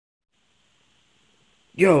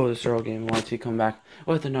Yo, this is Earl Game. Want to come back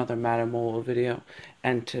with another Madden mobile video,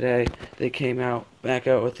 and today they came back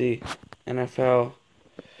out with the NFL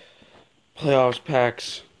playoffs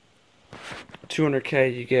packs.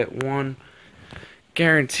 200K, you get one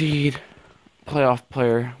guaranteed playoff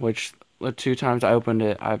player. Which the two times I opened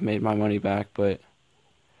it, I've made my money back. But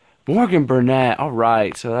Morgan Burnett, all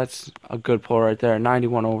right, so that's a good pull right there.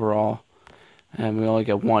 91 overall, and we only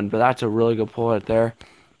get one, but that's a really good pull right there.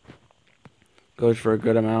 Goes for a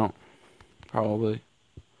good amount, probably.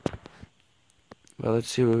 Well, let's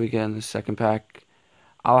see what we get in the second pack.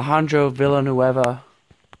 Alejandro Villanueva.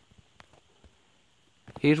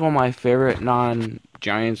 He's one of my favorite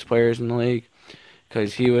non-Giants players in the league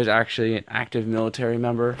because he was actually an active military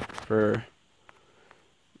member for,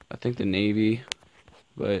 I think, the Navy.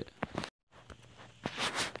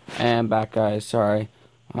 And back, guys, sorry.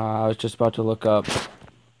 I was just about to look up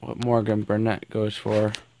what Morgan Burnett goes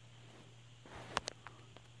for.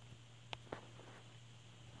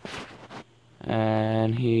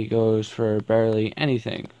 And he goes for barely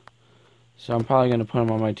anything. So I'm probably going to put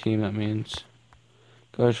him on my team. That means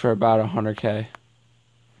goes for about 100K.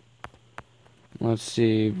 Let's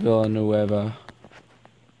see, Villanueva.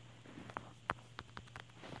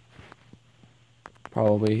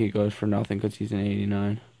 Probably he goes for nothing because he's an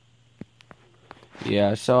 89.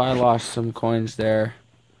 Yeah, so I lost some coins there.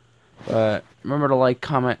 But remember to like,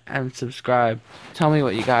 comment, and subscribe. Tell me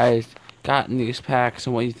what you guys got in these packs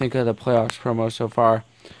and what you think of the playoffs promo so far.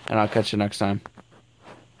 And I'll catch you next time.